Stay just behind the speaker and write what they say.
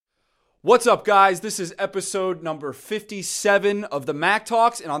What's up, guys? This is episode number 57 of the Mack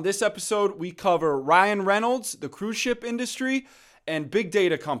Talks, and on this episode, we cover Ryan Reynolds, the cruise ship industry, and big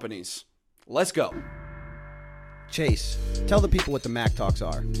data companies. Let's go. Chase, tell the people what the Mack Talks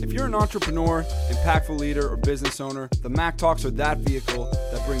are. If you're an entrepreneur, impactful leader, or business owner, the Mack Talks are that vehicle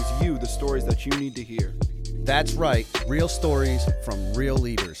that brings you the stories that you need to hear. That's right, real stories from real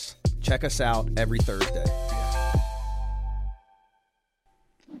leaders. Check us out every Thursday.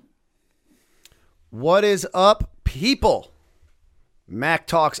 What is up, people? Mack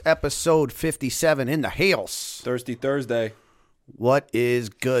Talks episode 57 in the house. Thirsty Thursday. What is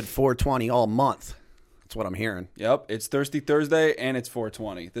good? 420 all month. That's what I'm hearing. Yep, it's Thirsty Thursday and it's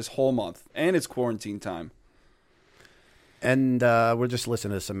 420 this whole month, and it's quarantine time. And we're just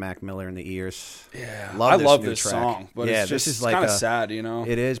listening to some Mac Miller in the ears. Yeah, I love this track. song, but yeah, it's just this is like kind of sad, you know?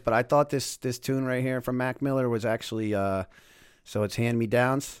 It is, but I thought this tune right here from Mac Miller was actually, so it's Hand Me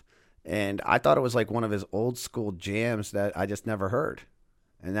Downs. And I thought it was like one of his old school jams that I just never heard.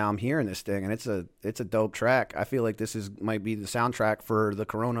 And now I'm hearing this thing, and it's a dope track. I feel like might be the soundtrack for the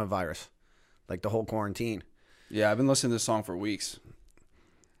coronavirus, like the whole quarantine. Yeah, I've been listening to this song for weeks.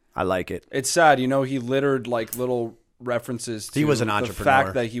 I like it. It's sad, you know, he littered like little references to he was an entrepreneur. The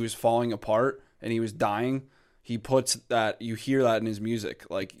fact that he was falling apart and he was dying. He puts that, you hear that in his music.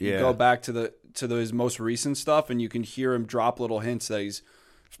 Like you go back to his most recent stuff and you can hear him drop little hints that he's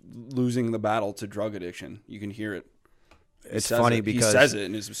losing the battle to drug addiction. You can hear it. It's funny because he says it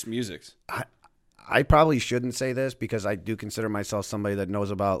in his music. I probably shouldn't say this because I do consider myself somebody that knows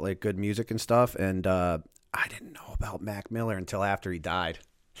about like good music and stuff. And I didn't know about Mac Miller until after he died.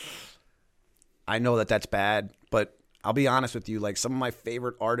 I know that that's bad, but I'll be honest with you. Like some of my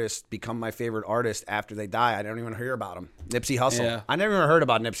favorite artists become my favorite artist after they die. I don't even hear about them. Nipsey Hussle. Yeah. I never even heard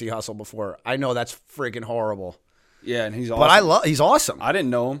about Nipsey Hussle before. I know that's freaking horrible. Yeah, and he's awesome. But he's awesome. I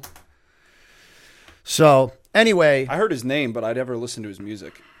didn't know him. So, anyway. I heard his name, but I never listened to his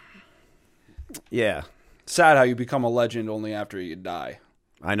music. Yeah. Sad how you become a legend only after you die.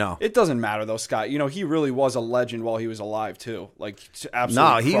 I know. It doesn't matter, though, Scott. You know, he really was a legend while he was alive, too. Like,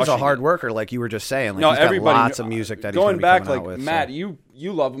 absolutely. No, he was a hard worker, like you were just saying. Like, no, he's got lots of music that he's going to be coming out with. Matt, you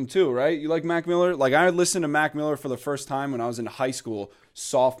love him, too, right? You like Mac Miller? Like, I listened to Mac Miller for the first time when I was in high school,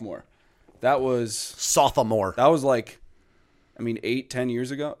 sophomore. That was... Sophomore. That was like... 8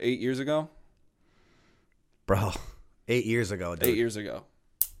 years ago. Bro, 8 years ago, dude. 8 years ago.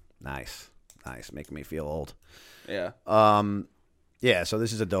 Nice. Making me feel old. Yeah. Yeah, so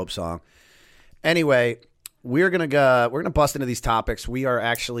this is a dope song. Anyway, we're gonna bust into these topics. We are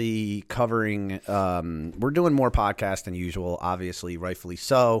actually covering we're doing more podcasts than usual, obviously, rightfully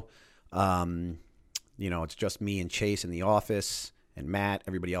so. It's just me and Chase in the office and Matt.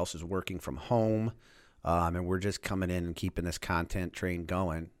 Everybody else is working from home. And we're just coming in and keeping this content train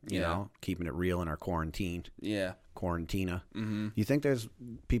going, you know, keeping it real in our quarantine. Yeah. Quarantina. Mm-hmm. You think there's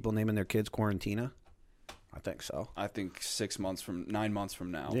people naming their kids Quarantina? I think so. I think 9 months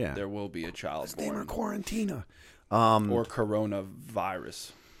from now, there will be a child Let's born. name her Quarantina. Or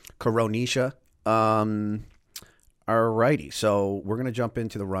coronavirus. Coronisha. Alrighty. So we're going to jump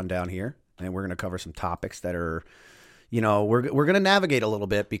into the rundown here, and we're going to cover some topics that are... we're going to navigate a little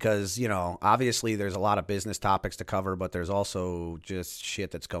bit because, obviously there's a lot of business topics to cover, but there's also just shit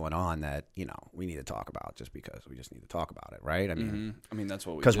that's going on that, we need to talk about just because we just need to talk about it, right? I mean, that's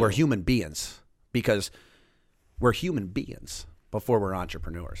what we do. Because we're human beings. Because we're human beings before we're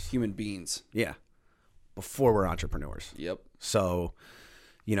entrepreneurs. Human beings. Yeah. Before we're entrepreneurs. Yep. So,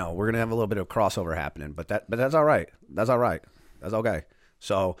 we're going to have a little bit of crossover happening, but that's all right. That's all right. That's okay.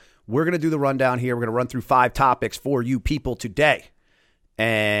 So we're going to do the rundown here. We're going to run through 5 topics for you people today.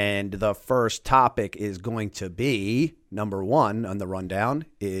 And the first topic is going to be, number 1 on the rundown,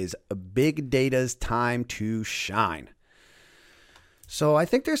 is big data's time to shine. So I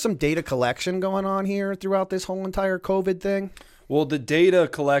think there's some data collection going on here throughout this whole entire COVID thing. Well, the data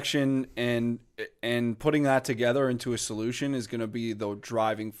collection and putting that together into a solution is going to be the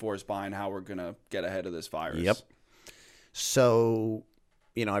driving force behind how we're going to get ahead of this virus. Yep. So...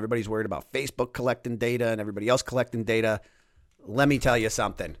 everybody's worried about Facebook collecting data and everybody else collecting data. Let me tell you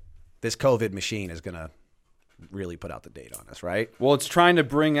something. This COVID machine is going to really put out the data on us, right? Well, it's trying to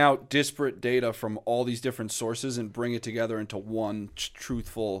bring out disparate data from all these different sources and bring it together into one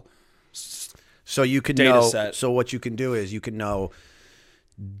truthful so you can data know, set. So what you can do is you can know,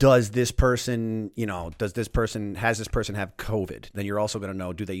 has this person have COVID? Then you're also going to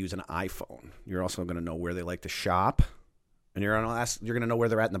know, do they use an iPhone? You're also going to know where they like to shop. And you're going to know where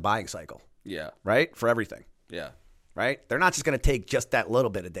they're at in the buying cycle. Yeah. Right? For everything. Yeah. right? They're not just going to take just that little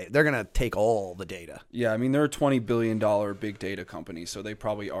bit of data. They're going to take all the data. Yeah, I mean, they're a $20 billion big data company, so they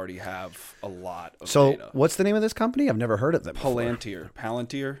probably already have a lot of so data. So what's the name of this company? I've never heard of them Palantir.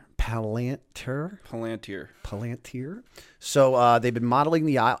 So they've been modeling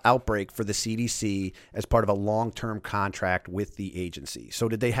the outbreak for the CDC as part of a long-term contract with the agency. So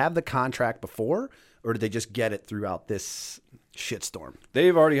did they have the contract before, or did they just get it throughout this shitstorm?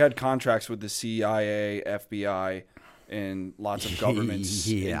 They've already had contracts with the CIA, FBI, and lots of governments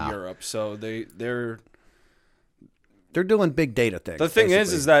in Europe. So they're doing big data things. The thing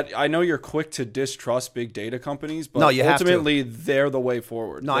is that I know you're quick to distrust big data companies, but ultimately they're the way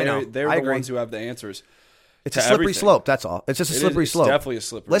forward. No, I know. They're the ones who have the answers. It's a slippery slope. That's all. It's just a slippery slope. It's definitely a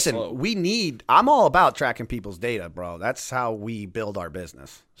slippery slope. Listen, I'm all about tracking people's data, bro. That's how we build our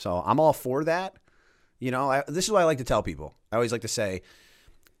business. So I'm all for that. You know, this is what I like to tell people. I always like to say,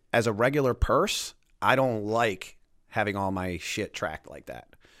 as a regular purse, I don't like having all my shit tracked like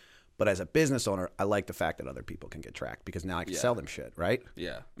that. But as a business owner, I like the fact that other people can get tracked because now I can sell them shit, right?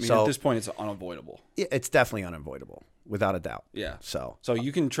 Yeah. I mean, at this point, it's unavoidable. It's definitely unavoidable, without a doubt. Yeah. So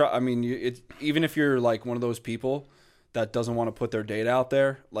you can try. I mean, even if you're like one of those people that doesn't want to put their data out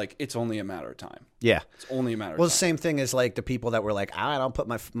there, like it's only a matter of time. Yeah. It's only a matter of time. Well, the same thing as like the people that were like, I don't put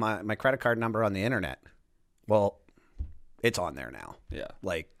my credit card number on the internet. Well, it's on there now. Yeah.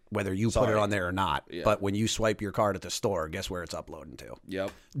 Like whether you put it on there or not. Yeah. But when you swipe your card at the store, guess where it's uploading to?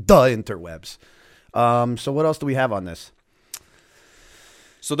 Yep. The interwebs. So what else do we have on this?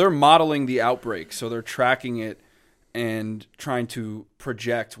 So they're modeling the outbreak. So they're tracking it and trying to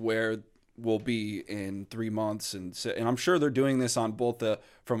project where we'll be in 3 months. And I'm sure they're doing this on both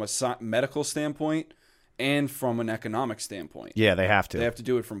from a medical standpoint and from an economic standpoint. Yeah, they have to. They have to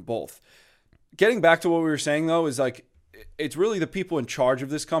do it from both. Getting back to what we were saying, though, is like it's really the people in charge of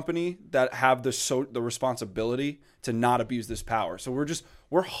this company that have the responsibility to not abuse this power. So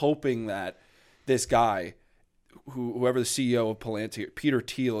we're hoping that this guy, whoever the CEO of Palantir, Peter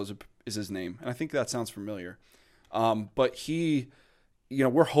Thiel is his name, and I think that sounds familiar. But he,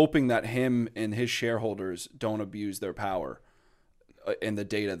 we're hoping that him and his shareholders don't abuse their power in the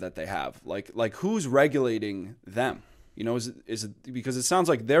data that they have. Like who's regulating them? Is it because it sounds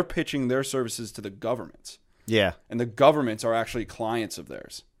like they're pitching their services to the governments. Yeah. And the governments are actually clients of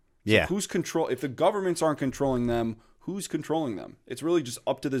theirs. So yeah. If the governments aren't controlling them, who's controlling them? It's really just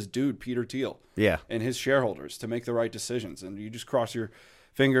up to this dude, Peter Thiel. Yeah. And his shareholders to make the right decisions. And you just cross your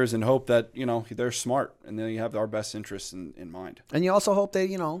fingers and hope that, they're smart and then you have our best interests in mind. And you also hope that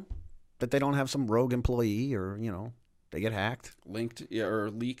they don't have some rogue employee or, they get hacked. Linked, or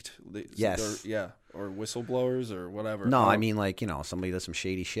leaked. Yes. Or whistleblowers or whatever. No, I mean somebody does some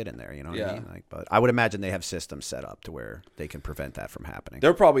shady shit in there, you know what I mean? But I would imagine they have systems set up to where they can prevent that from happening.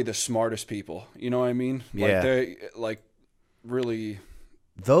 They're probably the smartest people, you know what I mean? Yeah. They really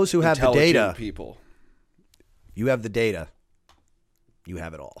those who have the data people. You have the data. You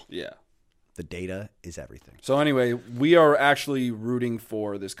have it all. Yeah. The data is everything. So anyway, we are actually rooting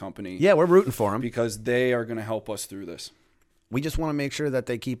for this company. Yeah, we're rooting for them. Because they are going to help us through this. We just want to make sure that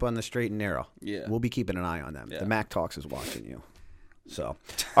they keep on the straight and narrow. Yeah. We'll be keeping an eye on them. Yeah. The Mack Talks is watching you. So,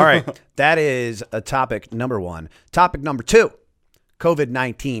 all right. That is a topic number 1. Topic number 2,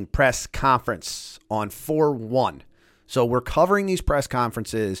 COVID-19 press conference on 4/1. So we're covering these press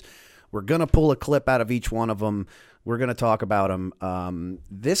conferences. We're going to pull a clip out of each one of them. We're going to talk about them.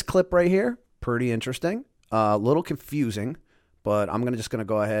 This clip right here, pretty interesting. A little confusing, but I'm just going to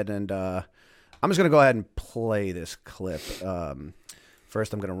go ahead and play this clip.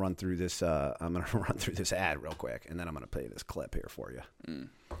 First, I'm going to run through this. I'm going to run through this ad real quick, and then I'm going to play this clip here for you.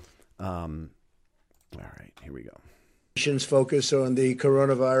 All right, here we go. Nation's focus on the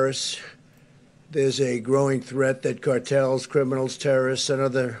coronavirus. There's a growing threat that cartels, criminals, terrorists, and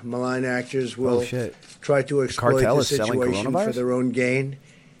other malign actors will try to exploit the situation for their own gain,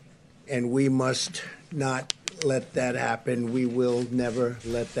 and we must not let that happen. We will never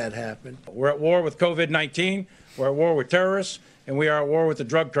let that happen. We're at war with COVID-19, we're at war with terrorists, and we are at war with the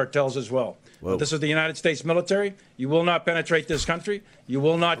drug cartels as well. This is the United States military. You will not penetrate this country. You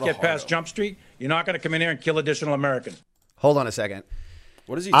will not get past Jump Street. You're not going to come in here and kill additional Americans. Hold on a second.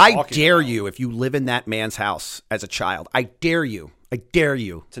 What is he talking about? I dare you, if you live in that man's house as a child, I dare you to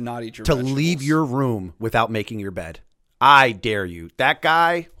not eat your vegetables. Leave your room without making your bed. I dare you. That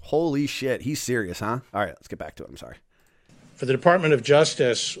guy, holy shit, he's serious, huh? All right, let's get back to it. I'm sorry. For the Department of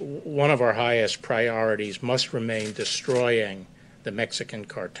Justice, one of our highest priorities must remain destroying the Mexican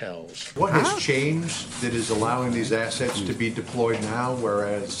cartels. What has changed that is allowing these assets to be deployed now,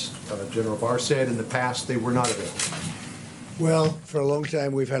 whereas General Barr said in the past they were not available? Well, for a long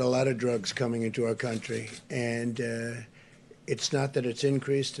time, we've had a lot of drugs coming into our country, and it's not that it's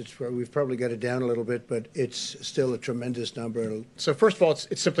increased. We've probably got it down a little bit, but it's still a tremendous number. So first of all,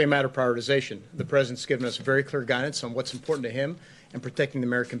 it's simply a matter of prioritization. The president's given us very clear guidance on what's important to him and protecting the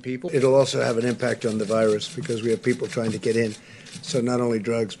American people. It'll also have an impact on the virus because we have people trying to get in. So not only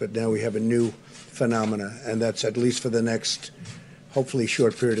drugs, but now we have a new phenomena, and that's at least for the next, hopefully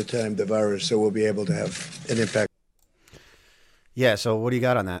short period of time, the virus. So we'll be able to have an impact. Yeah, so what do you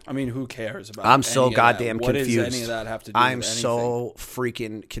got on that? I mean, who cares about I'm so goddamn confused. What does any of that have to do I'm with anything? so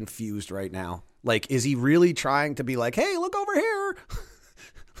freaking confused right now. Like, is he really trying to be like, hey, look over here?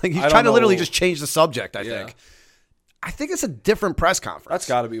 Like, he's trying to literally just change the subject, I think. I think it's a different press conference. That's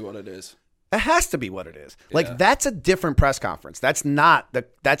got to be what it is. It has to be what it is. Like, that's a different press conference. That's not the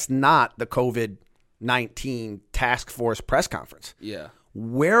COVID-19 task force press conference. Yeah.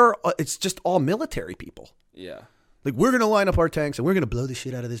 Where it's just all military people. Yeah. Like, we're going to line up our tanks and we're going to blow the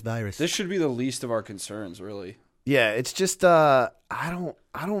shit out of this virus. This should be the least of our concerns, really. Yeah, it's just I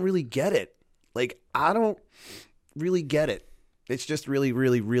don't really get it. Like, I don't really get it. It's just really,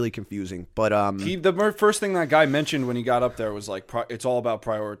 really, really confusing. But the first thing that guy mentioned when he got up there was like, it's all about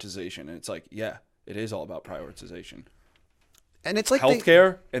prioritization, and it's like, yeah, it is all about prioritization. And it's like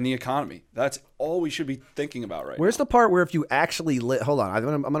healthcare and the economy. That's all we should be thinking about right now. Where's the part where if you actually hold on,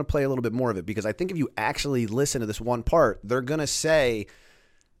 I'm going to play a little bit more of it because I think if you actually listen to this one part, they're going to say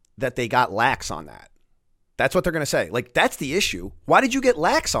that they got lax on that. That's what they're going to say. Like, that's the issue. Why did you get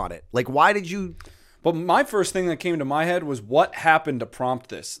lax on it? Like, why did you? But my first thing that came to my head was what happened to prompt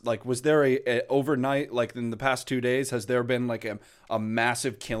this? Like, was there a overnight, like in the past 2 days, has there been like a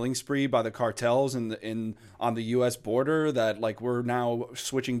massive killing spree by the cartels on the U.S. border that like we're now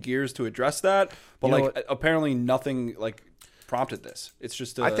switching gears to address that? But apparently nothing like prompted this. It's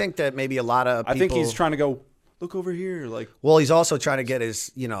just I think that maybe a lot of people, I think he's trying to go, look over here. Like, well, he's also trying to get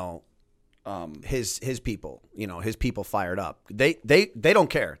his, his people, his people fired up. They don't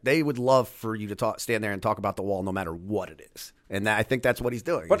care. They would love for you to stand there and talk about the wall no matter what it is. And I think that's what he's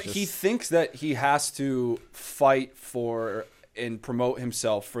doing. But he thinks that he has to fight for and promote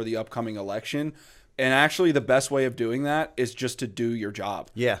himself for the upcoming election. And actually the best way of doing that is just to do your job.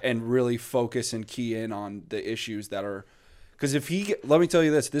 Yeah. And really focus and key in on the issues that are, because let me tell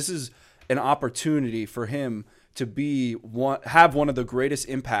you this is an opportunity for him to have one of the greatest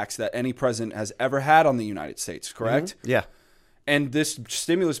impacts that any president has ever had on the United States, correct? Mm-hmm. Yeah. And this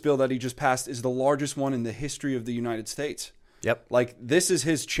stimulus bill that he just passed is the largest one in the history of the United States. Yep. Like, this is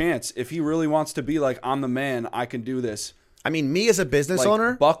his chance. If he really wants to be like, I'm the man, I can do this. I mean, me as a business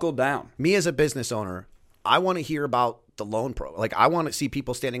owner, buckle down. Me as a business owner, I want to hear about the loan program. Like, I want to see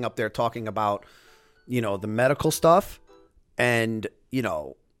people standing up there talking about, the medical stuff and,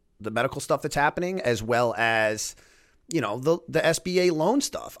 the medical stuff that's happening, as well as, the SBA loan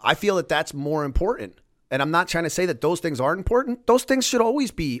stuff. I feel that that's more important. And I'm not trying to say that those things aren't important. Those things should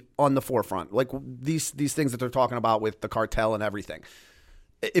always be on the forefront. Like these things that they're talking about with the cartel and everything.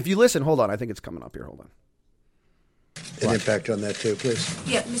 If you listen, hold on. I think it's coming up here. Hold on. An impact on that too, please.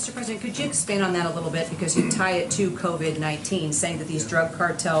 Yeah, Mr. President, could you expand on that a little bit, because you tie it to COVID-19, saying that these drug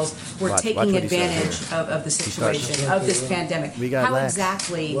cartels were taking advantage of the situation, of this pandemic. How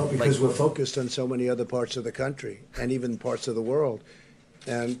exactly? Well, because we're focused on so many other parts of the country and even parts of the world.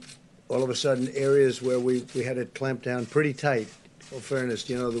 And all of a sudden, areas where we had it clamped down pretty tight. In fairness,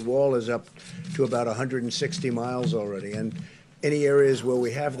 the wall is up to about 160 miles already. And any areas where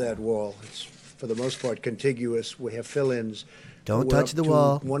we have that wall, it's for the most part contiguous. We have fill-ins. Don't touch the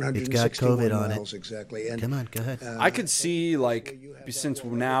wall. It's got COVID on it. Exactly. And, come on, go ahead. I could see, like, since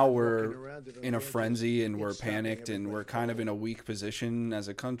now we're in a frenzy and we're panicked and we're kind of in a weak position as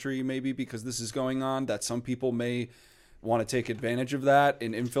a country, maybe because this is going on, that some people may want to take advantage of that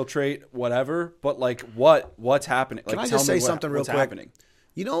and infiltrate whatever. But like, what's happening? Like, can I just say something real quick? Happening?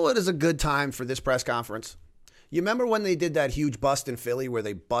 You know what is a good time for this press conference? You remember when they did that huge bust in Philly where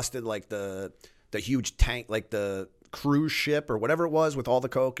they busted like the huge tank, like the cruise ship or whatever it was with all the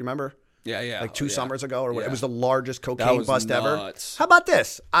coke? You remember? Yeah. Like 2 summers ago, or what? It was the largest cocaine that was bust nuts. ever. How about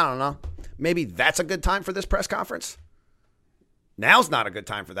this? I don't know. Maybe that's a good time for this press conference. Now's not a good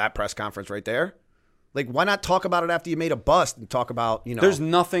time for that press conference right there. Like, why not talk about it after you made a bust and talk about, There's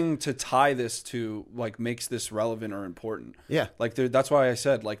nothing to tie this to, like, makes this relevant or important. Yeah. Like, that's why I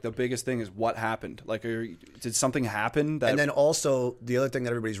said, like, the biggest thing is what happened. Like, did something happen? And then also, the other thing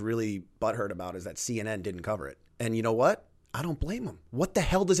that everybody's really butthurt about is that CNN didn't cover it. And you know what? I don't blame them. What the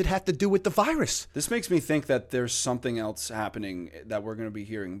hell does it have to do with the virus? This makes me think that there's something else happening that we're going to be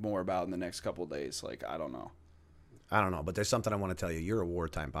hearing more about in the next couple of days. Like, I don't know. I don't know, but there's something I want to tell you. You're a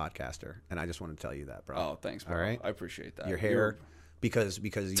wartime podcaster, and I just want to tell you that, bro. Oh, thanks, bro. All right? I appreciate that. Your hair, because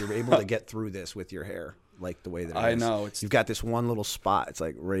you're able to get through this with your hair, like the way that it is. I know. You've got this one little spot. It's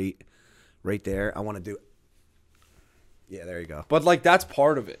like right there. I want to do. Yeah, there you go. But like that's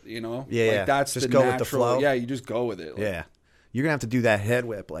part of it, you know. Yeah, like, that's just the go natural, with the flow. Yeah, you just go with it. Like, yeah, you're gonna have to do that head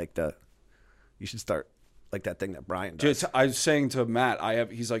whip like the. You should start like that thing that Brian does. I was saying to Matt,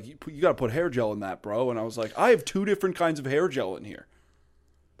 he's like, you got to put hair gel in that, bro. And I was like, I have 2 different kinds of hair gel in here.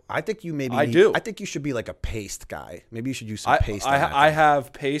 I think you maybe. do. I think you should be like a paste guy. Maybe you should use some paste. I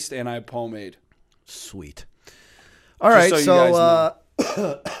have paste and I have pomade. Sweet. All right, so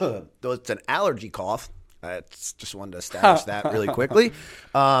though it's an allergy cough. I just wanted to establish that really quickly.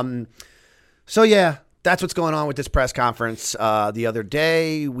 So yeah, that's what's going on with this press conference. The other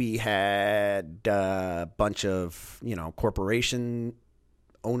day we had a bunch of corporation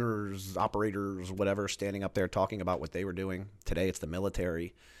owners, operators, whatever, standing up there talking about what they were doing. Today it's the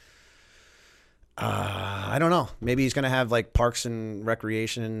military. I don't know. Maybe he's going to have like parks and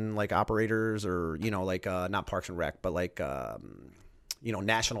recreation like operators or, not parks and rec, but like,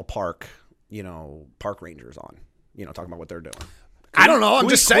 national park, park rangers on, talking about what they're doing. I don't know. I'm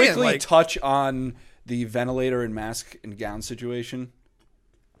just saying. Quickly touch on the ventilator and mask and gown situation.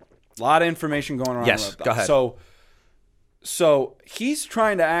 A lot of information going around. Yes, go ahead. So he's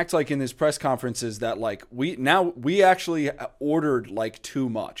trying to act like in his press conferences that like we actually ordered like too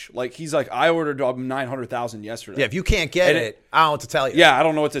much. Like he's like, I ordered 900,000 yesterday. Yeah, if you can't get it, I don't know what to tell you. Yeah, I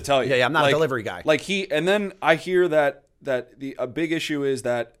don't know what to tell you. Yeah, I'm not a delivery guy. Like and then I hear that a big issue is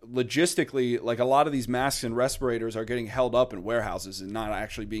that logistically, like a lot of these masks and respirators are getting held up in warehouses and not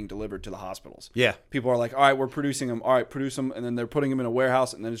actually being delivered to the hospitals. Yeah. People are like, all right, we're producing them. All right, produce them. And then they're putting them in a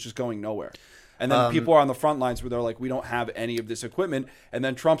warehouse and then it's just going nowhere. And then people are on the front lines where they're like, we don't have any of this equipment. And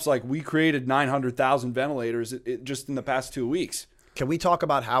then Trump's like, we created 900,000 ventilators just in the past 2 weeks. Can we talk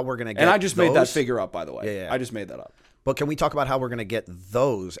about how we're going to get And I just made that those? figure up, by the way. Yeah. I just made that up. But can we talk about how we're going to get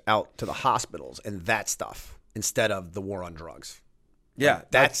those out to the hospitals and that stuff instead of the war on drugs? Yeah. Like,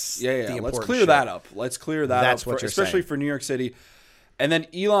 that's the important Let's clear shit. that up. Let's clear that That's up, what you're especially saying. for New York City. And then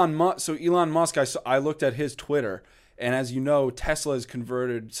Elon Musk, I looked at his Twitter. And as you know, Tesla has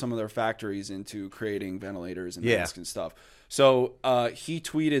converted some of their factories into creating ventilators and masks and stuff. So he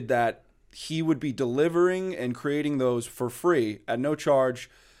tweeted that he would be delivering and creating those for free at no charge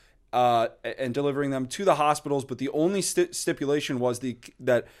and delivering them to the hospitals. But the only stipulation was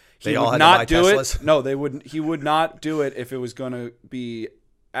that he would not do it. No, they wouldn't. He would not do it if it was going to be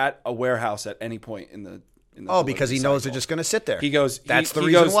at a warehouse at any point in the because he knows they're just going to sit there. He goes, that's the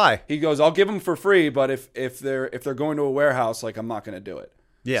reason why. He goes, I'll give them for free, but if they're going to a warehouse, like I'm not going to do it.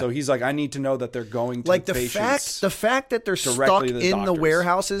 Yeah. So he's like, I need to know that they're going to like the patients. fact that they're stuck in the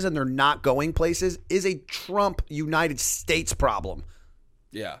warehouses and they're not going places is a Trump United States problem.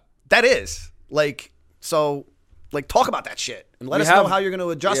 Yeah. That is talk about that shit and let us know how you're going to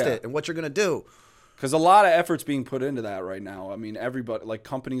adjust it and what you're going to do. Because a lot of effort's being put into that right now. I mean, everybody, like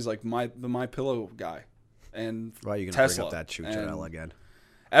companies like the My Pillow guy. And why are you going to bring up that Chuchel again?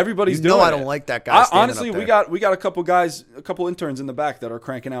 Everybody's doing it. I don't like that guy. Honestly, we got a couple interns in the back that are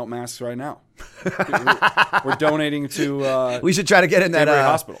cranking out masks right now. We're donating to. We should try to get in that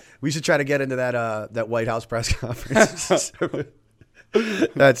hospital. We should try to get into that White House press conference.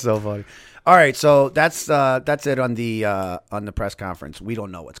 That's so funny. All right, so that's it on the press conference. We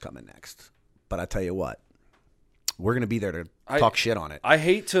don't know what's coming next, but I tell you what. We're going to be there to talk shit on it. I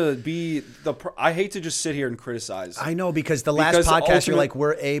hate to just sit here and criticize. I know because last podcast you're like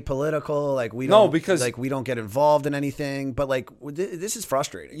we're apolitical, like we don't get involved in anything, but like this is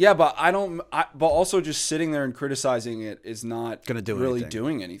frustrating. Yeah, but but also just sitting there and criticizing it is not going to do really anything.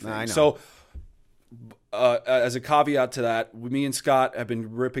 doing anything. I know. So as a caveat to that, me and Scott have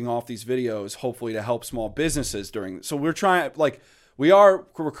been ripping off these videos hopefully to help small businesses so we're trying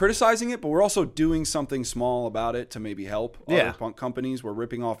we're criticizing it, but we're also doing something small about it to maybe help other companies. We're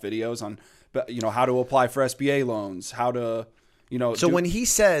ripping off videos on, how to apply for SBA loans, how to, So when he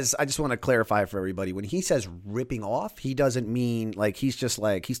says, I just want to clarify for everybody, when he says ripping off, he doesn't mean like he's just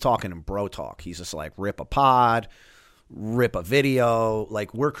like he's talking in bro talk. He's just like rip a pod, rip a video.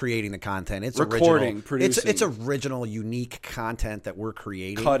 Like we're creating the content. It's recording, original. producing. It's original, unique content that we're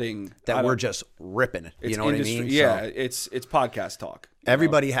creating, cutting that we're just ripping. You know what I mean? Yeah, it's podcast talk.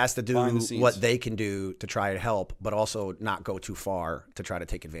 Everybody has to do what they can do to try to help, but also not go too far to try to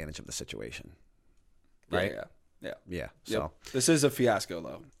take advantage of the situation. Right? Yeah. So this is a fiasco,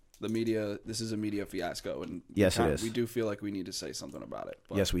 though. This is a media fiasco, and yes, it is. We do feel like we need to say something about it.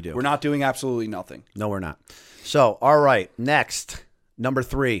 But yes, we do. We're not doing absolutely nothing. No, we're not. So, all right, next, number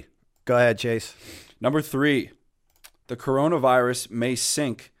 3. Go ahead, Chase. Number 3. The coronavirus may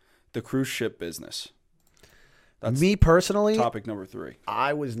sink the cruise ship business. That's me personally. Topic number 3.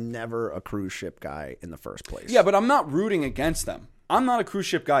 I was never a cruise ship guy in the first place. Yeah, but I'm not rooting against them. I'm not a cruise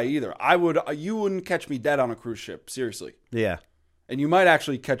ship guy either. You wouldn't catch me dead on a cruise ship, seriously. Yeah. And you might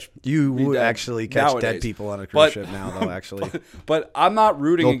actually catch You would actually catch nowadays. Dead people on a cruise ship now, though, actually. But I'm not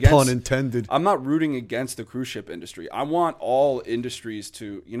rooting against... No pun intended. I'm not rooting against the cruise ship industry. I want all industries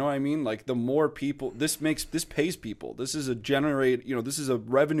to... You know what I mean? Like, the more people... This pays people. This is this is a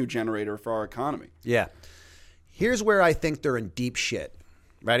revenue generator for our economy. Yeah. Here's where I think they're in deep shit.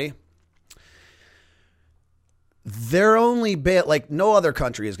 Ready? They're only no other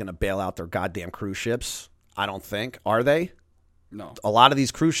country is going to bail out their goddamn cruise ships. I don't think. Are they? No. A lot of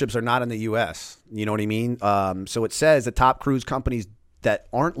these cruise ships are not in the U.S. You know what I mean? So it says the top cruise companies that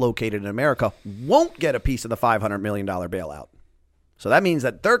aren't located in America won't get a piece of the $500 million bailout. So that means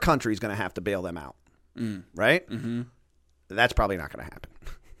that their country is going to have to bail them out. Right? Mm-hmm. That's probably not going to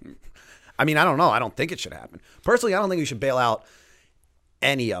happen. I mean, I don't know. I don't think it should happen. Personally, I don't think we should bail out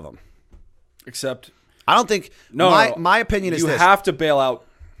any of them. Except... I don't think... My opinion is you have to bail out,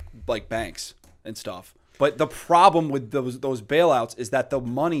 like, banks and stuff. But the problem with those bailouts is that the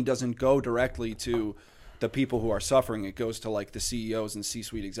money doesn't go directly to the people who are suffering. It goes to, like, the CEOs and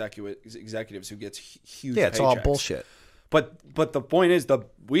C-suite executives who gets huge it's paychecks. all bullshit. But the point is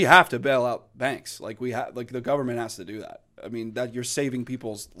we have to bail out banks. Like the government has to do that. I mean that you're saving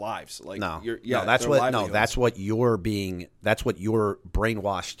people's lives. Like that's what you're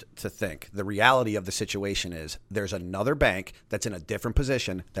brainwashed to think. The reality of the situation is there's another bank that's in a different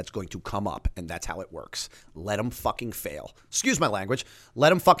position that's going to come up, and that's how it works. Let them fucking fail. Excuse my language.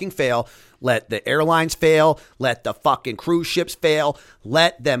 Let them fucking fail. Let the airlines fail. Let the fucking cruise ships fail.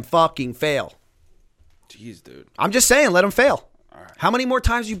 Let them fucking fail. Jeez, dude. I'm just saying, let them fail. Right. How many more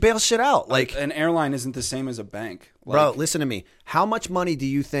times do you bail shit out? Like an airline isn't the same as a bank. Bro, listen to me. How much money do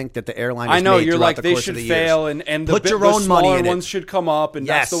you think that the airline has I know made you're like the they course should of the fail years? and put your the own money in ones it. should come up and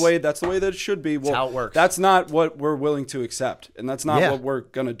yes. that's the way that it should be. Well, that's how it works. That's not what we're willing to accept, and that's not what we're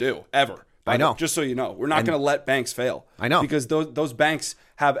gonna do ever. I know. Just so you know, we're not going to let banks fail. I know. Because those banks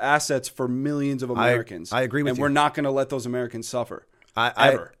have assets for millions of Americans. I agree with you. And we're not going to let those Americans suffer.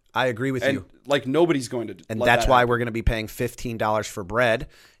 Ever. I agree with you. Like nobody's going to. And that's why we're going to be paying $15 for bread,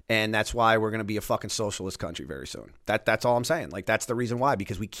 and that's why we're going to be a fucking socialist country very soon. That's all I'm saying. Like that's the reason why,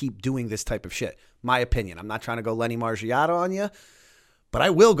 because we keep doing this type of shit. My opinion. I'm not trying to go Lenny Margiotta on you, but I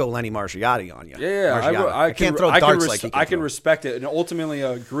will go Lenny Margiotta on you. Yeah, I can't throw darts like he can. I can respect it and ultimately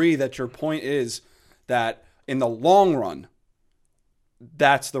agree that your point is that in the long run,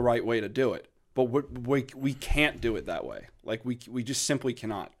 that's the right way to do it. But we can't do it that way. Like we just simply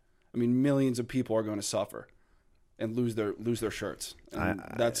cannot. I mean, millions of people are going to suffer and lose their shirts. And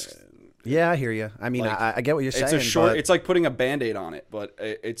I hear you. I mean, I get what you're saying. It's like putting a Band-Aid on it, but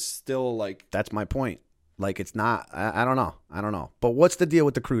it's still like. That's my point. Like it's not. I don't know. But what's the deal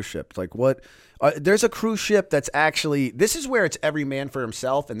with the cruise ships? Like what? There's a cruise ship that's actually. This is where it's every man for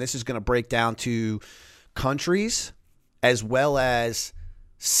himself, and this is going to break down to countries as well as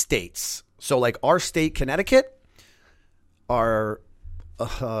states. So like our state, Connecticut, our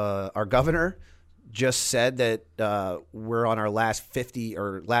governor just said that we're on our last 50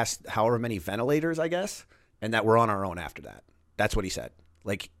 or last however many ventilators, I guess, and that we're on our own after that. That's what he said.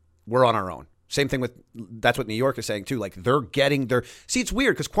 Like we're on our own. Same thing that's what New York is saying too. Like they're getting see, it's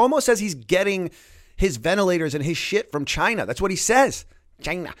weird because Cuomo says he's getting his ventilators and his shit from China. That's what he says.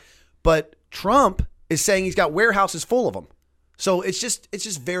 China. But Trump is saying he's got warehouses full of them. So it's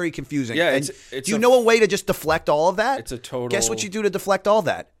just very confusing. Yeah, and do you know a way to just deflect all of that? It's a total. Guess what you do to deflect all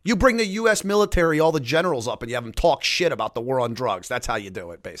that? You bring the U.S. military, all the generals up, and you have them talk shit about the war on drugs. That's how you do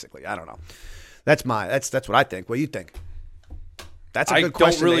it, basically. I don't know. That's what I think. What do you think? That's a good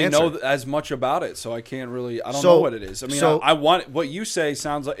question to answer. I don't really know as much about it, so I can't really. I don't know what it is. I mean, I want what you say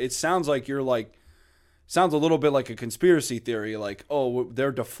sounds like you're like. Sounds a little bit like a conspiracy theory, like, oh,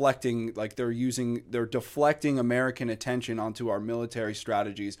 they're deflecting, like they're deflecting American attention onto our military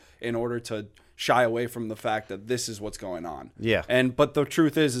strategies in order to shy away from the fact that this is what's going on. Yeah. But the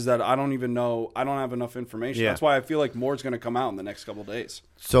truth is that I don't even know, I don't have enough information. Yeah. That's why I feel like more is going to come out in the next couple of days.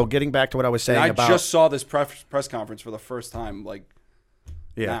 So getting back to what I was saying I just saw this press conference for the first time,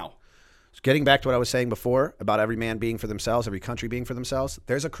 now. So getting back to what I was saying before about every man being for themselves, every country being for themselves,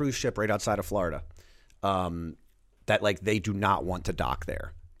 there's a cruise ship right outside of Florida. That like they do not want to dock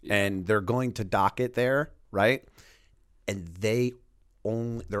there, and they're going to dock it there, right? And they're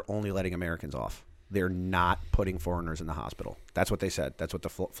only letting Americans off. They're not putting foreigners in the hospital. That's what they said. That's what the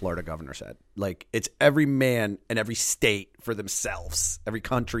Florida governor said. Like it's every man and every state for themselves, every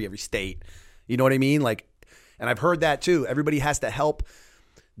country, every state. You know what I mean? Like, And I've heard that too. Everybody has to help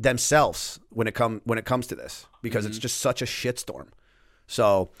themselves when it comes to this because it's just such a shitstorm.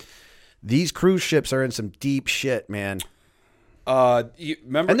 So these cruise ships are in some deep shit, man. You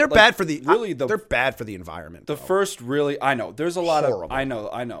remember, and they're bad for the they're bad for the environment. The first really, I know there's a lot of I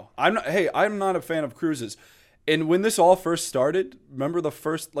know. I'm not a fan of cruises. And when this all first started, remember the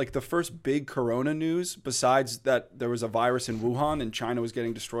first big corona news, besides that there was a virus in Wuhan and China was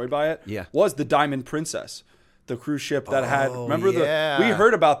getting destroyed by it, was the Diamond Princess, the cruise ship that we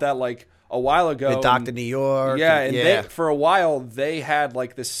heard about that like a while ago. It docked in New York. They, for a while, they had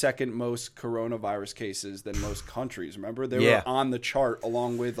like the second most coronavirus cases than most countries. Remember? They were on the chart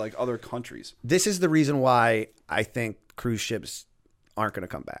along with like other countries. This is the reason why I think cruise ships aren't going to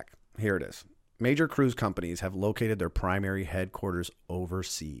come back. Here it is. Major cruise companies have located their primary headquarters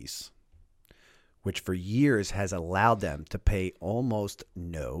overseas, which for years has allowed them to pay almost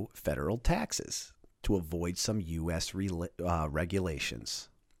no federal taxes to avoid some U.S. regulations.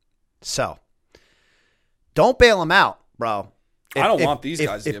 So, don't bail them out, bro. I don't want these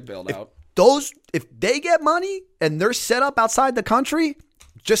guys to get bailed out. If they get money and they're set up outside the country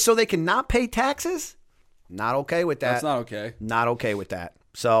just so they can not pay taxes, not okay with that. That's not okay. Not okay with that.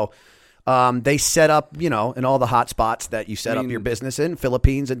 So, they set up, in all the hot spots that you set up your business in,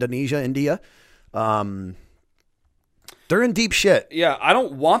 Philippines, Indonesia, India. They're in deep shit. Yeah, I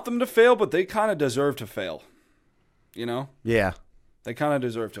don't want them to fail, but they kind of deserve to fail. Yeah. They kind of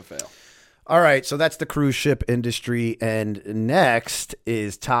deserve to fail. All right, so that's the cruise ship industry. And next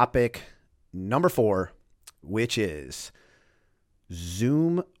is topic number 4, which is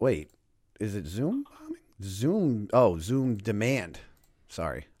Zoom. Wait, is it Zoom? Zoom demand.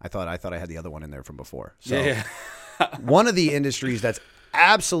 Sorry, I thought I had the other one in there from before. So one of the industries that's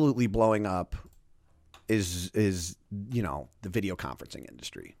absolutely blowing up is the video conferencing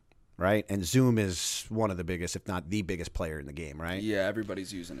industry. Right? And Zoom is one of the biggest, if not the biggest player in the game, right? Yeah,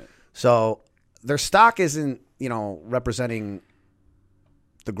 everybody's using it. So their stock isn't, representing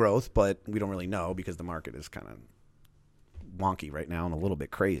the growth, but we don't really know because the market is kind of wonky right now and a little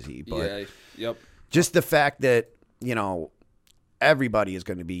bit crazy. But just the fact that, everybody is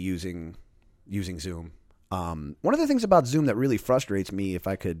going to be using Zoom. One of the things about Zoom that really frustrates me, if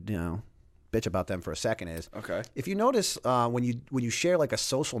I could, bitch about them for a second, is if you notice when you share like a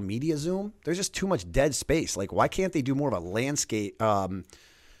social media Zoom, there's just too much dead space. Like, why can't they do more of a landscape,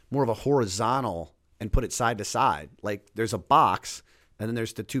 more of a horizontal, and put it side to side? Like, there's a box and then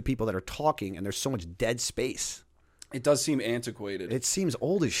there's the two people that are talking and there's so much dead space. It does seem antiquated. It seems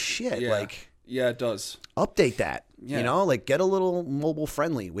old as shit. Yeah, it does. Update that. Get a little mobile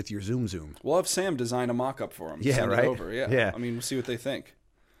friendly with your Zoom. We'll have Sam design a mock-up for them. Send it over. Yeah. I mean, we'll see what they think.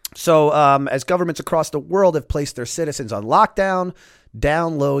 So as governments across the world have placed their citizens on lockdown,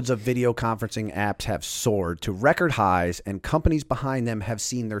 downloads of video conferencing apps have soared to record highs, and companies behind them have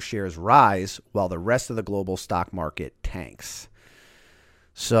seen their shares rise while the rest of the global stock market tanks.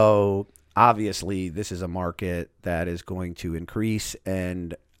 So obviously this is a market that is going to increase,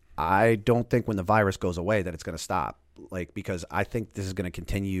 and I don't think when the virus goes away that it's going to stop. Because I think this is going to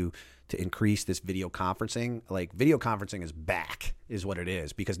continue to increase this video conferencing. Like, video conferencing is back, is what it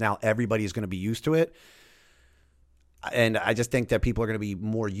is, because now everybody is going to be used to it. And I just think that people are going to be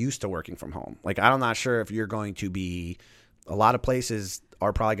more used to working from home. Like, I'm not sure if you're going to be, a lot of places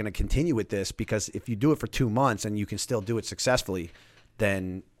are probably going to continue with this, because if you do it for 2 months and you can still do it successfully,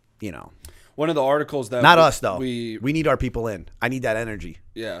 then, One of the articles that not us though. We need our people in. I need that energy.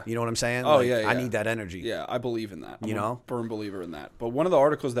 Yeah. You know what I'm saying? Oh, yeah. I need that energy. Yeah, I believe in that. I'm a firm believer in that. But one of the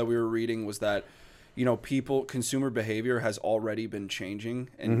articles that we were reading was that, consumer behavior has already been changing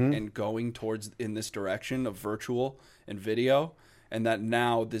and going towards in this direction of virtual and video, and that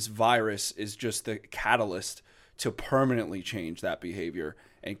now this virus is just the catalyst to permanently change that behavior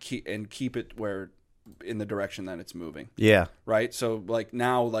and keep it where in the direction that it's moving. Yeah. Right? So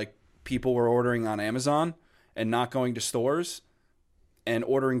now people were ordering on Amazon and not going to stores and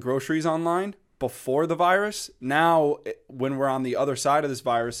ordering groceries online before the virus. Now, when we're on the other side of this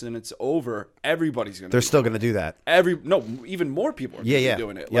virus and it's over, everybody's going to They're still going to do that. Even more people are going to be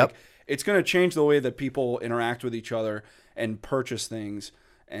doing it. Yep. It's going to change the way that people interact with each other and purchase things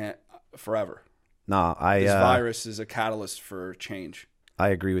forever. No, this virus is a catalyst for change. I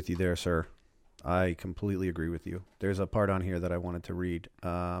agree with you there, sir. I completely agree with you. There's a part on here that I wanted to read.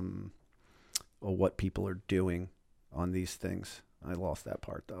 What people are doing on these things. I lost that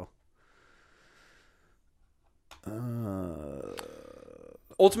part though.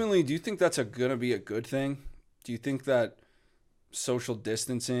 Ultimately, do you think that's going to be a good thing? Do you think that social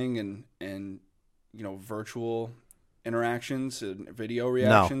distancing and virtual interactions and video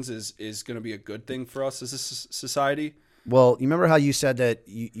reactions is going to be a good thing for us as a society. Well, you remember how you said that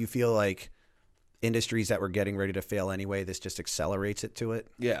you feel like industries that were getting ready to fail anyway, this just accelerates it to it?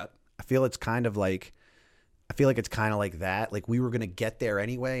 Yeah. I feel it's kind of like that. Like we were going to get there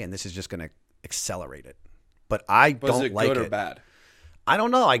anyway, and this is just going to accelerate it. But I don't like it. Is it good or bad? I don't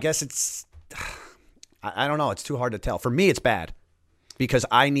know. I guess it's I don't know. It's too hard to tell. For me, it's bad because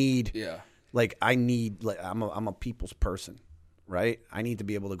I need I'm a people's person, right? I need to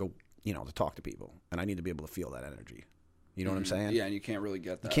be able to go, to talk to people, and I need to be able to feel that energy. You know what I'm saying? Yeah, and you can't really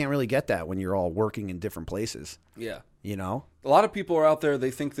get that. You can't really get that when you're all working in different places. Yeah. A lot of people are out there,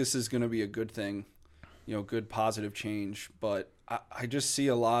 they think this is going to be a good thing, good positive change, but I just see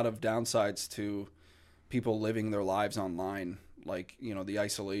a lot of downsides to people living their lives online. Like, the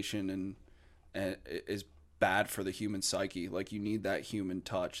isolation and is bad for the human psyche. Like, you need that human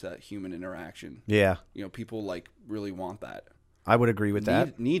touch, that human interaction. Yeah. People really want that. I would agree with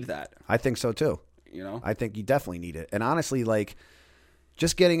that. Need that. I think so too. I think you definitely need it. And honestly, like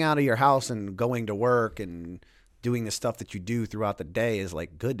just getting out of your house and going to work and doing the stuff that you do throughout the day is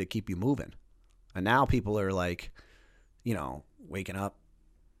like good to keep you moving. And now people are like, waking up,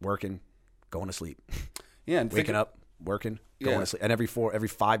 working, going to sleep. Yeah, and waking up, working, going to sleep. And every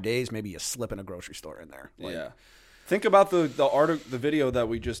 5 days, maybe you slip in a grocery store in there. Yeah. Think about the video that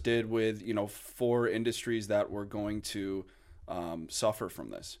we just did with 4 industries that were going to suffer from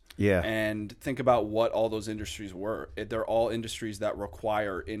this. Yeah. And think about what all those industries were. They're all industries that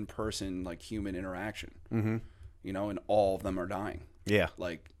require in-person, like, human interaction. Mm-hmm. And all of them are dying. Yeah.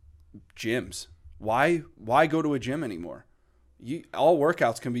 Like gyms. Why go to a gym anymore? All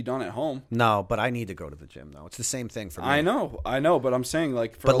workouts can be done at home. No, but I need to go to the gym though. It's the same thing for me. I know, but I'm saying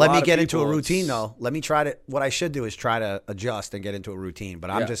but let me get into a routine though. Let me try to. What I should do is try to adjust and get into a routine. But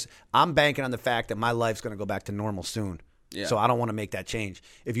I'm banking on the fact that my life's going to go back to normal soon. Yeah. So I don't want to make that change.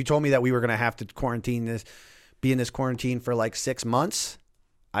 If you told me that we were going to have to be in this quarantine for like 6 months,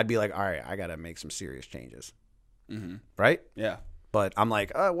 I'd be like, all right, I got to make some serious changes. Mm-hmm. Right? Yeah. But I'm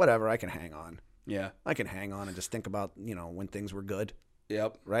like, whatever, I can hang on. Yeah. I can hang on and just think about, when things were good.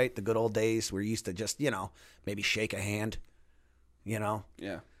 Yep. Right? The good old days where you used to just, maybe shake a hand,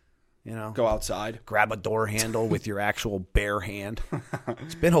 Yeah. Go outside. Grab a door handle with your actual bare hand.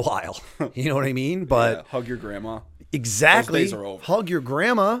 It's been a while. You know what I mean? But hug your grandma. Exactly. Those days are over. Hug your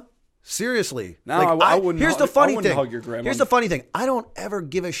grandma. Seriously. No, I wouldn't. Here's the funny thing. Hug your grandma. Here's the funny thing. I don't ever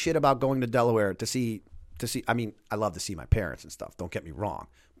give a shit about going to Delaware to see. I mean, I love to see my parents and stuff. Don't get me wrong.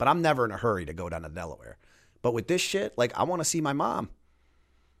 But I'm never in a hurry to go down to Delaware. But with this shit, like, I want to see my mom.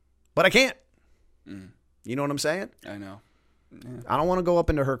 But I can't. Mm. You know what I'm saying? I know. Yeah. I don't want to go up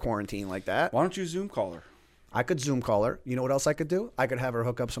into her quarantine like that. Why don't you Zoom call her? I could Zoom call her. You know what else I could do? I could have her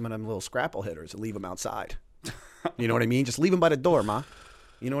hook up some of them little scrapple hitters and leave them outside. You know what I mean? Just leave them by the door, Ma.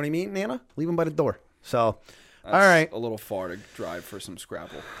 You know what I mean, Nana? Leave them by the door. So, that's all right. A little far to drive for some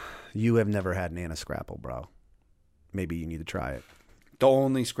scrapple. You have never had Nana scrapple, bro. Maybe you need to try it. The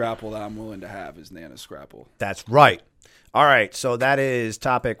only scrapple that I'm willing to have is Nana scrapple. That's right. All right. So that is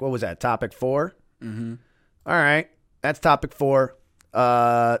topic. What was that? Topic 4? Mm-hmm. All right. That's topic 4.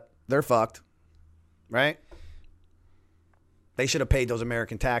 They're fucked. Right? They should have paid those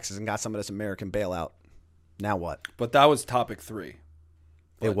American taxes and got some of this American bailout. Now what? But that was topic 3.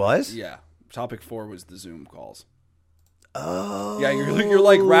 It was? Yeah. Topic 4 was the Zoom calls. Oh. Yeah, you're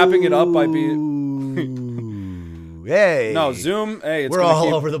like wrapping it up by being... Hey. No, Zoom, hey. We're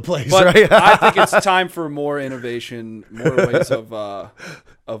all over the place, but right? I think it's time for more innovation, more ways of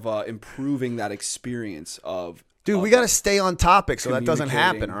improving that experience of... Dude, we got to stay on topic so that doesn't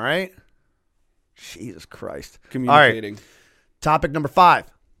happen, all right? Jesus Christ. Communicating. All right. Topic number 5.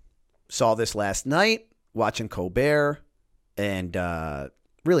 Saw this last night, watching Colbert, and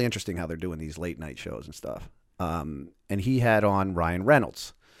really interesting how they're doing these late night shows and stuff. And he had on Ryan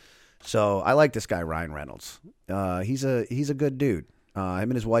Reynolds. So I like this guy, Ryan Reynolds. He's a good dude. Him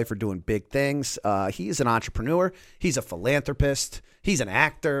and his wife are doing big things. He's an entrepreneur. He's a philanthropist. He's an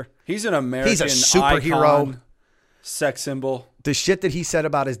actor. He's an American He's a superhero. Icon, sex symbol. The shit that he said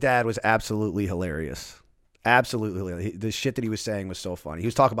about his dad was absolutely hilarious. Absolutely hilarious. The shit that he was saying was so funny. He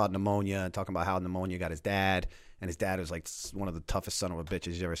was talking about pneumonia and talking about how pneumonia got his dad. And his dad was like one of the toughest son of a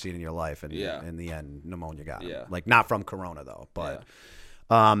bitches you've ever seen in your life. And in the end, pneumonia got him. Yeah. Like, not from corona, though. But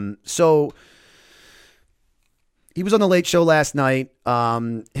so he was on the Late Show last night.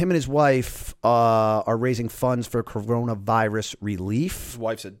 Him and his wife are raising funds for coronavirus relief. His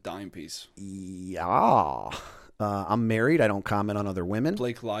wife's a dime piece. Yeah. I'm married. I don't comment on other women.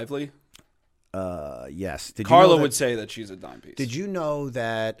 Blake Lively? Yes. Carla would say that she's a dime piece. Did you know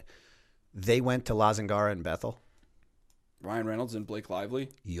that they went to La Zingara in Bethel? Ryan Reynolds and Blake Lively?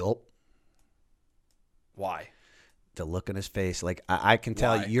 Yup. Why? The look in his face. Like, I can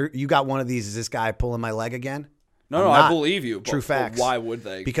tell Why? you got one of these. Is this guy pulling my leg again? No, I believe you. True facts. But why would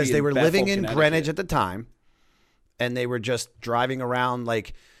they? Because they were living in Greenwich at the time, and they were just driving around.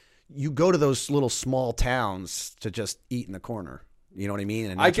 Like, you go to those little small towns to just eat in the corner. You know what I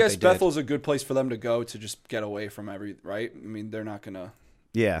mean? And I guess Bethel's a good place for them to go to just get away from right? I mean, they're not going to.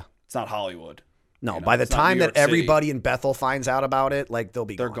 Yeah. It's not Hollywood. No, by the time that everybody in Bethel finds out about it, like,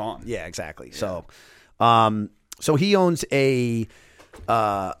 they're gone. Yeah, exactly. Yeah. So he owns a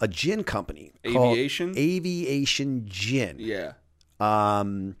gin company called Aviation Gin. Yeah.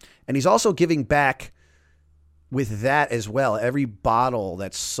 And he's also giving back with that as well. Every bottle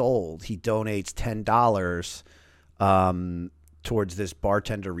that's sold, he donates $10 towards this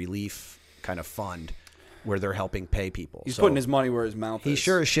bartender relief kind of fund where they're helping pay people. He's putting his money where his mouth is. He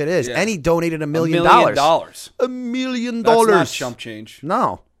sure as shit is. Yeah. And he donated $1 million. $1 million. That's not chump change.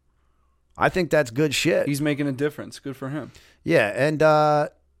 No. I think that's good shit. He's making a difference. Good for him. Yeah, and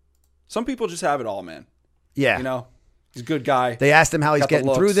some people just have it all, man. Yeah. You know, he's a good guy. They asked him how he's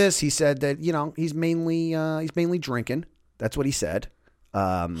getting through this. He said that, you know, he's mainly drinking. That's what he said.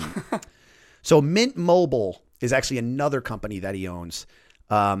 So Mint Mobile is actually another company that he owns.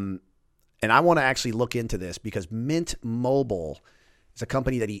 And I want to actually look into this because Mint Mobile is a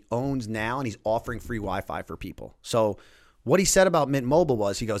company that he owns now, and he's offering free Wi-Fi for people. So what he said about Mint Mobile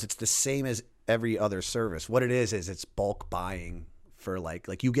was, he goes, it's the same as every other service. What it is it's bulk buying for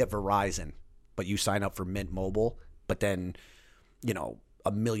like you get Verizon, but you sign up for Mint Mobile, but then, you know,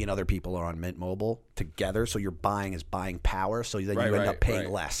 1 million other people are on Mint Mobile together. So you're buying power. So then you end up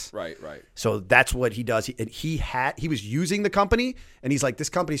paying less. Right. So that's what he does. He was using the company, and he's like, this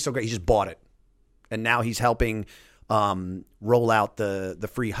company's so great. He just bought it. And now he's helping roll out the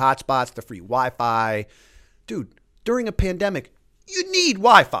free hotspots, the free Wi-Fi. Dude, during a pandemic, you need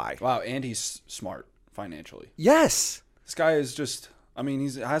Wi-Fi. Wow, and he's smart financially. Yes. This guy is just, I mean,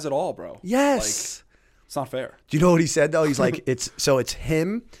 he has it all, bro. Yes. Like, it's not fair. Do you know what he said, though? He's like, it's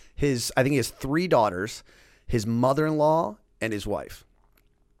him, I think he has 3 daughters, his mother-in-law, and his wife.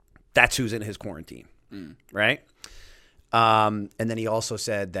 That's who's in his quarantine, right? And then he also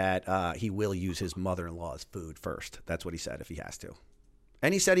said that he will use his mother-in-law's food first. That's what he said, if he has to.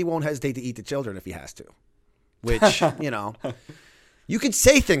 And he said he won't hesitate to eat the children if he has to. Which, you know, you could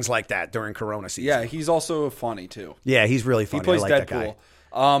say things like that during Corona season. Yeah, he's also funny, too. Yeah, he's really funny. He plays I like Deadpool. That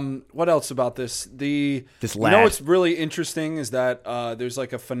guy. What else about this? You know what's really interesting is that there's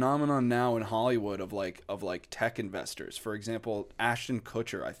like a phenomenon now in Hollywood of like tech investors. For example, Ashton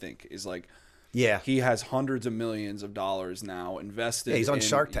Kutcher, I think, is like, he has hundreds of millions of dollars now invested. Yeah, he's on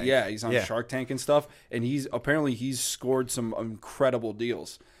Shark Tank. Yeah, he's on Shark Tank and stuff, and he's scored some incredible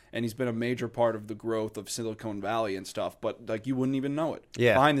deals. And he's been a major part of the growth of Silicon Valley and stuff, but like you wouldn't even know it.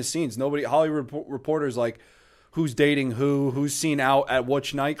 Yeah. Behind the scenes, Hollywood reporters like who's dating who's seen out at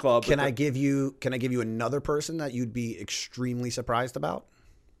which nightclub. Can I give you another person that you'd be extremely surprised about?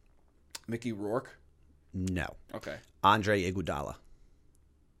 Mickey Rourke? No. Okay. Andre Iguodala.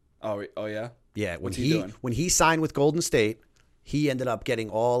 Oh yeah? Yeah. What's he doing? When he signed with Golden State, he ended up getting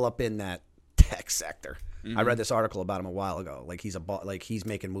all up in that tech sector. Mm-hmm. I read this article about him a while ago. Like he's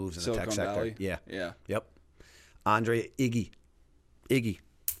making moves in Silicon the tech Valley? sector. Yeah. Yeah. Yep. Andre Iggy,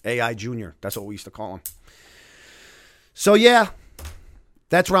 AI Junior. That's what we used to call him. So yeah,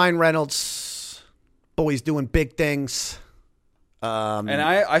 that's Ryan Reynolds. Boy's doing big things. And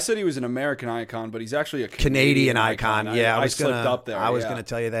I said he was an American icon, but he's actually a Canadian icon. Yeah, I slipped up there. I was going to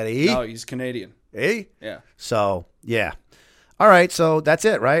tell you that. No, he's Canadian. Yeah. So yeah. All right. So that's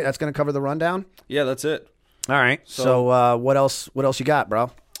it, right? That's going to cover the rundown. Yeah, that's it. All right. So what else? What else you got, bro?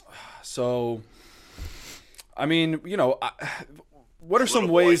 So, I mean, you know, what are some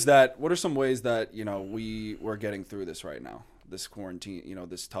ways that you know we're getting through this right now, this quarantine, you know,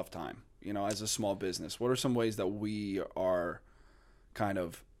 this tough time, you know, as a small business? What are some ways that we are kind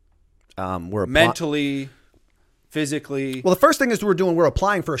of we're mentally, physically? Well, the first thing is we're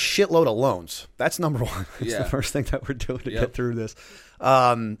applying for a shitload of loans. That's number one. That's the first thing that we're doing to get through this.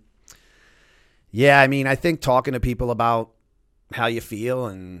 Yeah, I mean, I think talking to people about how you feel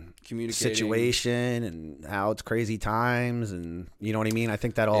and situation and how it's crazy times and you know what I mean? I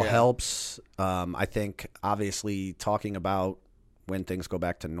think that all helps. I think obviously talking about when things go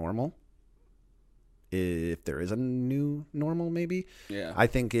back to normal, if there is a new normal maybe, I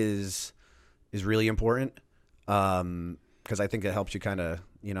think is really important because I think it helps you kind of,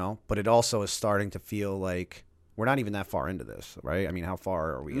 you know, but it also is starting to feel like we're not even that far into this, right? I mean, how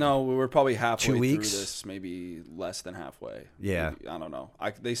far are we? No, we're probably halfway 2 weeks? through this, maybe less than halfway. Yeah. Maybe, I don't know.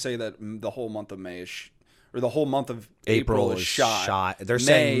 They say that the whole month of May is or the whole month of April is shot. They're May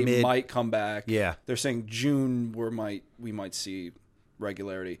saying might come back. Yeah. They're saying June we might see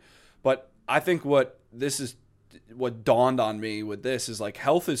regularity. But I think what dawned on me with this is like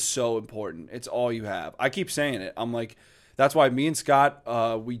health is so important. It's all you have. I keep saying it. I'm like, that's why me and Scott,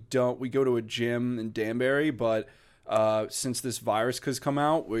 we go to a gym in Danbury, but since this virus has come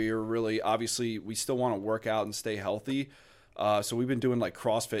out, we're really, obviously, we still want to work out and stay healthy. So we've been doing like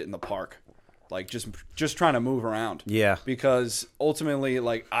CrossFit in the park, like just trying to move around. Yeah. Because ultimately,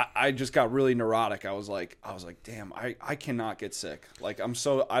 like I just got really neurotic. I was like, damn, I cannot get sick. Like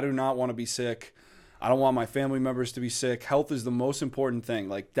I do not want to be sick. I don't want my family members to be sick. Health is the most important thing.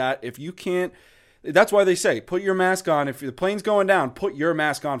 Like that, if you can't, that's why they say, put your mask on. If the plane's going down, put your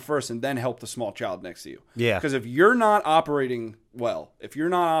mask on first and then help the small child next to you. Yeah. Because if you're not operating well, if you're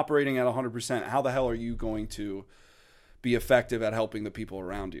not operating at 100%, how the hell are you going to be effective at helping the people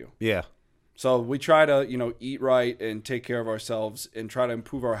around you? Yeah. So we try to, eat right and take care of ourselves and try to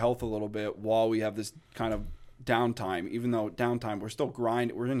improve our health a little bit while we have this kind of downtime. Even though downtime, we're still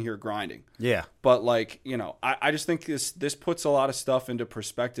grinding. We're in here grinding. Yeah. But like, I just think this puts a lot of stuff into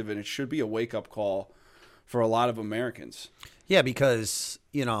perspective, and it should be a wake up call for a lot of Americans. Yeah, because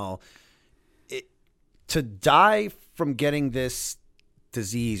to die from getting this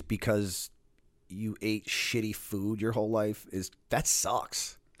disease because you ate shitty food your whole life that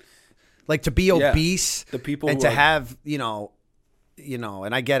sucks. Like to be obese, the people and to have,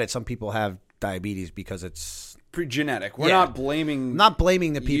 and I get it. Some people have diabetes because it's genetic. We're not blaming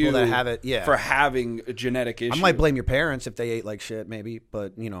the people that have it. Yeah. For having a genetic issue. I might blame your parents if they ate like shit, maybe,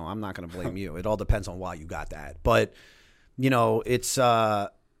 but I'm not going to blame you. It all depends on why you got that. But it's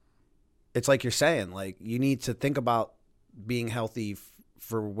like you're saying, like you need to think about being healthy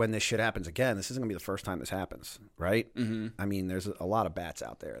for when this shit happens again. This isn't going to be the first time this happens, right? Mm-hmm. I mean, there's a lot of bats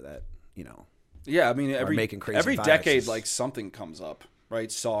out there that Yeah, I mean, every viruses. decade, like something comes up,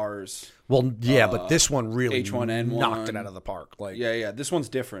 right? SARS. Well, yeah, but this one really H1N1 knocked it out of the park. Like, yeah, this one's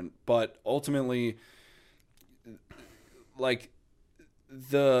different, but ultimately, like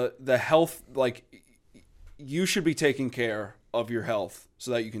the health, like you should be taking care of your health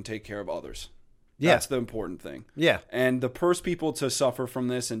so that you can take care of others. Yeah. That's the important thing. Yeah, and the first people to suffer from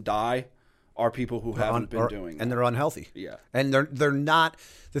this and die are people who haven't been doing that. And they're unhealthy. Yeah. And they're not.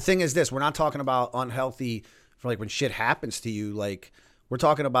 The thing is this, we're not talking about unhealthy for like when shit happens to you. Like we're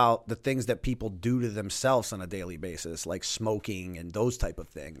talking about the things that people do to themselves on a daily basis, like smoking and those type of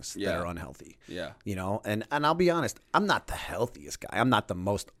things that are unhealthy. Yeah. And I'll be honest, I'm not the healthiest guy. I'm not the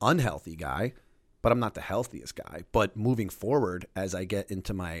most unhealthy guy, but I'm not the healthiest guy. But moving forward, as I get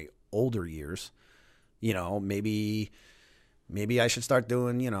into my older years, maybe I should start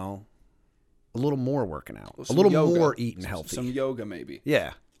doing, a little more working out, a little yoga, more eating healthy. Some yoga maybe. Yeah.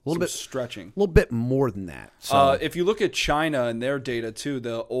 A little bit stretching. A little bit more than that. So if you look at China and their data too,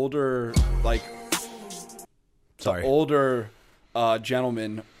 the older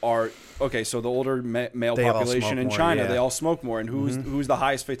gentlemen are okay. So the older male population in China, they all smoke more. And who's the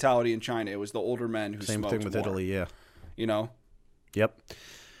highest fatality in China? It was the older men who smoked more. Same thing with Italy, yeah. Yep.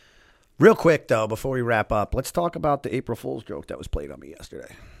 Real quick though, before we wrap up, let's talk about the April Fool's joke that was played on me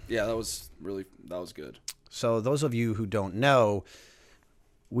yesterday. Yeah, that was good. So those of you who don't know,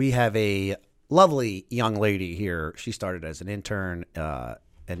 we have a lovely young lady here. She started as an intern,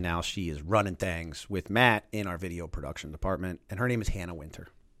 and now she is running things with Matt in our video production department. And her name is Hannah Winter,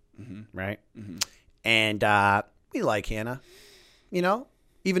 right? Mm-hmm. And we like Hannah,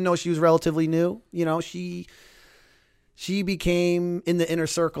 even though she was relatively new. She became in the inner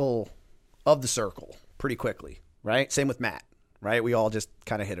circle of the circle pretty quickly, right? Same with Matt, right? We all just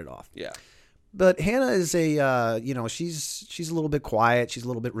kind of hit it off. Yeah. But Hannah is a, she's a little bit quiet. She's a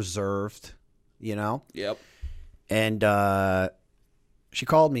little bit reserved, Yep. And she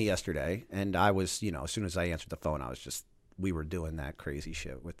called me yesterday, and I was, as soon as I answered the phone, we were doing that crazy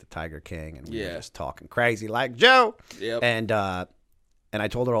shit with the Tiger King, and we were just talking crazy like Joe. Yep. And I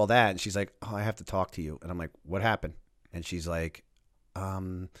told her all that, and she's like, "Oh, I have to talk to you." And I'm like, "What happened?" And she's like,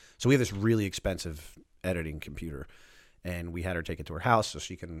 so we have this really expensive editing computer, and we had her take it to her house so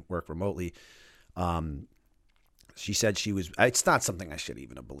she can work remotely. She said it's not something I should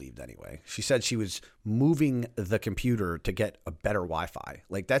even have believed anyway. She said she was moving the computer to get a better Wi-Fi.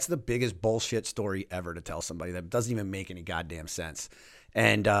 Like that's the biggest bullshit story ever to tell somebody that doesn't even make any goddamn sense.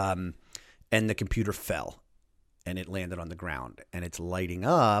 And the computer fell and it landed on the ground and it's lighting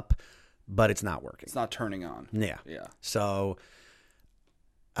up, but it's not working. It's not turning on. Yeah. Yeah. So,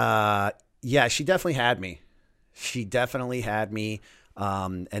 she definitely had me. She definitely had me.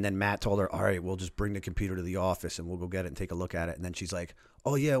 And then Matt told her, all right, we'll just bring the computer to the office and we'll go get it and take a look at it. And then she's like,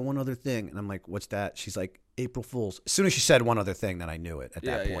 oh, yeah, one other thing. And I'm like, what's that? She's like, April Fool's. As soon as she said one other thing, then I knew it at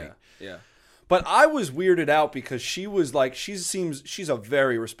that point. Yeah. But I was weirded out because she was like, she's a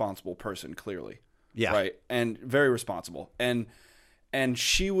very responsible person, clearly. Yeah. Right. And very responsible. And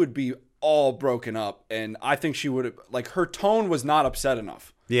she would be all broken up. And I think she would have, like, her tone was not upset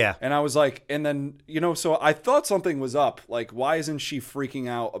enough. Yeah. And I was like, and then, so I thought something was up. Like, why isn't she freaking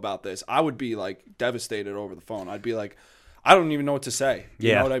out about this? I would be, like, devastated over the phone. I'd be like, I don't even know what to say.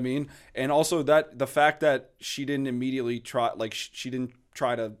 You know what I mean? And also the fact that she didn't immediately try, like, she didn't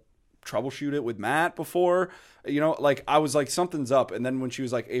try to troubleshoot it with Matt before, like, I was like, something's up. And then when she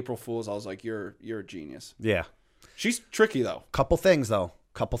was like, April Fool's, I was like, you're a genius. Yeah. She's tricky, though. Couple things.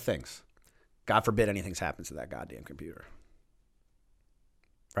 God forbid anything happens to that goddamn computer.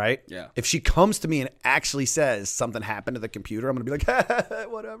 Right? Yeah. If she comes to me and actually says something happened to the computer, I'm going to be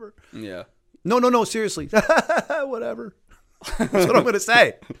like, whatever. Yeah. No, seriously. Whatever. That's what I'm going to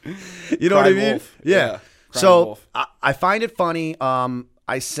say. You know what I mean? Wolf. Yeah. So I find it funny.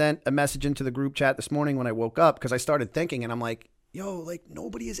 I sent a message into the group chat this morning when I woke up because I started thinking and I'm like, yo, like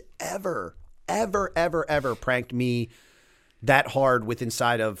nobody has ever pranked me that hard with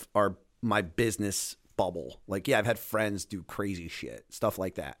inside of my business bubble. Like, yeah, I've had friends do crazy shit, stuff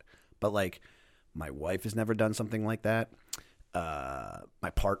like that. But like my wife has never done something like that. My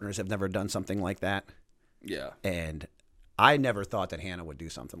partners have never done something like that. Yeah. And I never thought that Hannah would do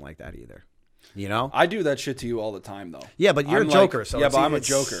something like that either. I do that shit to you all the time, though. Yeah, but you're a joker. So but I'm a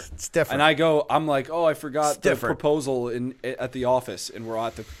joker. It's different. And I'm like, oh, I forgot the proposal at the office, and we're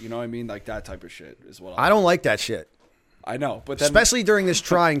at the, you know what I mean? Like that type of shit is what I don't like that shit. I know, but then, especially during this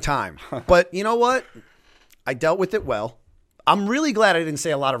trying time. But you know what? I dealt with it well. I'm really glad I didn't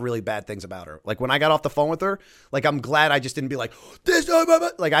say a lot of really bad things about her. Like when I got off the phone with her, like I'm glad I just didn't be like this.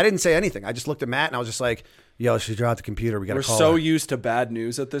 Like I didn't say anything. I just looked at Matt and I was just like, "Yo, she dropped the computer. We got to call her." We're so used to bad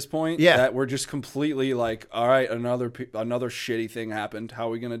news at this point, that we're just completely like, "All right, another shitty thing happened. How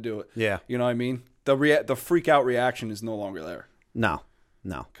are we gonna do it?" Yeah, you know what I mean. The freak out reaction is no longer there. No,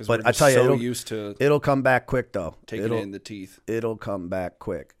 because but I tell you, used to it'll come back quick though. Taking it in the teeth. It'll come back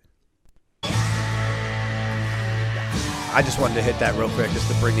quick. I just wanted to hit that real quick just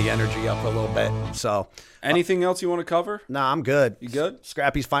to bring the energy up a little bit. So, anything else you want to cover? Nah, I'm good. You good?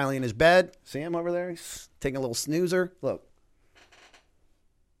 Scrappy's finally in his bed. See him over there? He's taking a little snoozer. Look.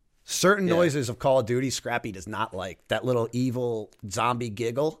 Certain noises of Call of Duty, Scrappy does not like. That little evil zombie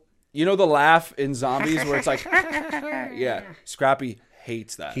giggle. You know the laugh in zombies where it's like, yeah, Scrappy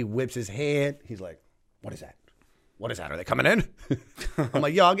hates that. He whips his hand. He's like, what is that? What is that? Are they coming in? I'm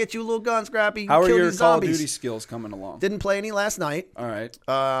like, yo, I'll get you a little gun, Scrappy. How are your Call of Duty skills coming along? Didn't play any last night. All right.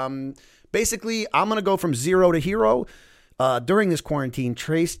 Basically, I'm going to go from zero to hero. During this quarantine,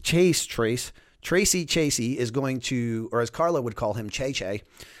 Tracy Chasey is going to, or as Carla would call him, Che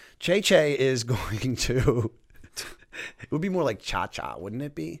is going to, it would be more like Cha-Cha, wouldn't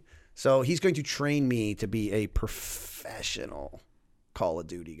it be? So he's going to train me to be a professional Call of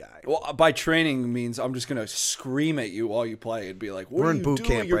Duty guy. Well, by training means I'm just going to scream at you while you play and be like, what We're are in you boot doing?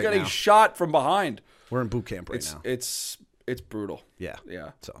 camp You're right getting now. shot from behind. We're in boot camp now. It's brutal. Yeah.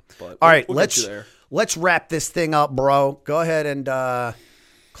 So, but all right, we'll let's wrap this thing up, bro. Go ahead and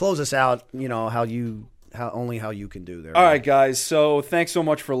close us out. You know how you can do there. All right, guys. So thanks so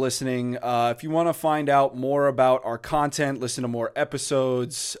much for listening. If you want to find out more about our content, listen to more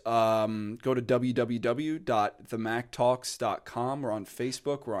episodes, go to www.themacktalks.com. We're on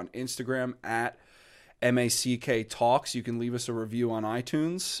Facebook. We're on Instagram at MACK Talks. You can leave us a review on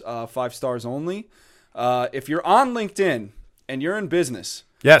iTunes, 5 stars only. If you're on LinkedIn and you're in business,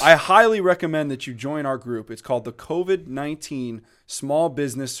 yes, I highly recommend that you join our group. It's called the COVID-19 Small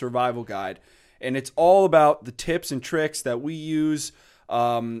Business Survival Guide. And it's all about the tips and tricks that we use.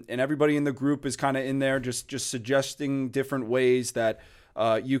 And everybody in the group is kind of in there just suggesting different ways that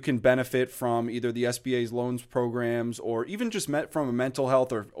you can benefit from either the SBA's loans programs or even just from a mental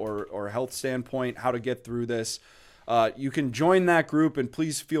health or health standpoint, how to get through this. You can join that group and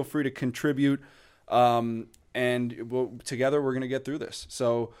please feel free to contribute. And together we're going to get through this.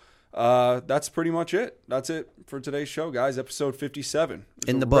 So that's pretty much it. That's it for today's show, guys. Episode 57.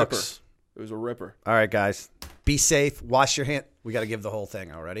 In the books. It was a ripper. All right, guys. Be safe. Wash your hands. We got to give the whole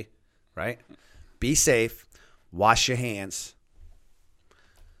thing already, right? Be safe. Wash your hands.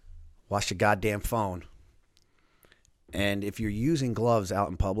 Wash your goddamn phone. And if you're using gloves out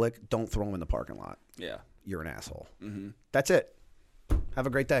in public, don't throw them in the parking lot. Yeah. You're an asshole. Mm-hmm. That's it. Have a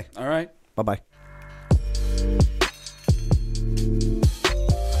great day. All right. Bye-bye.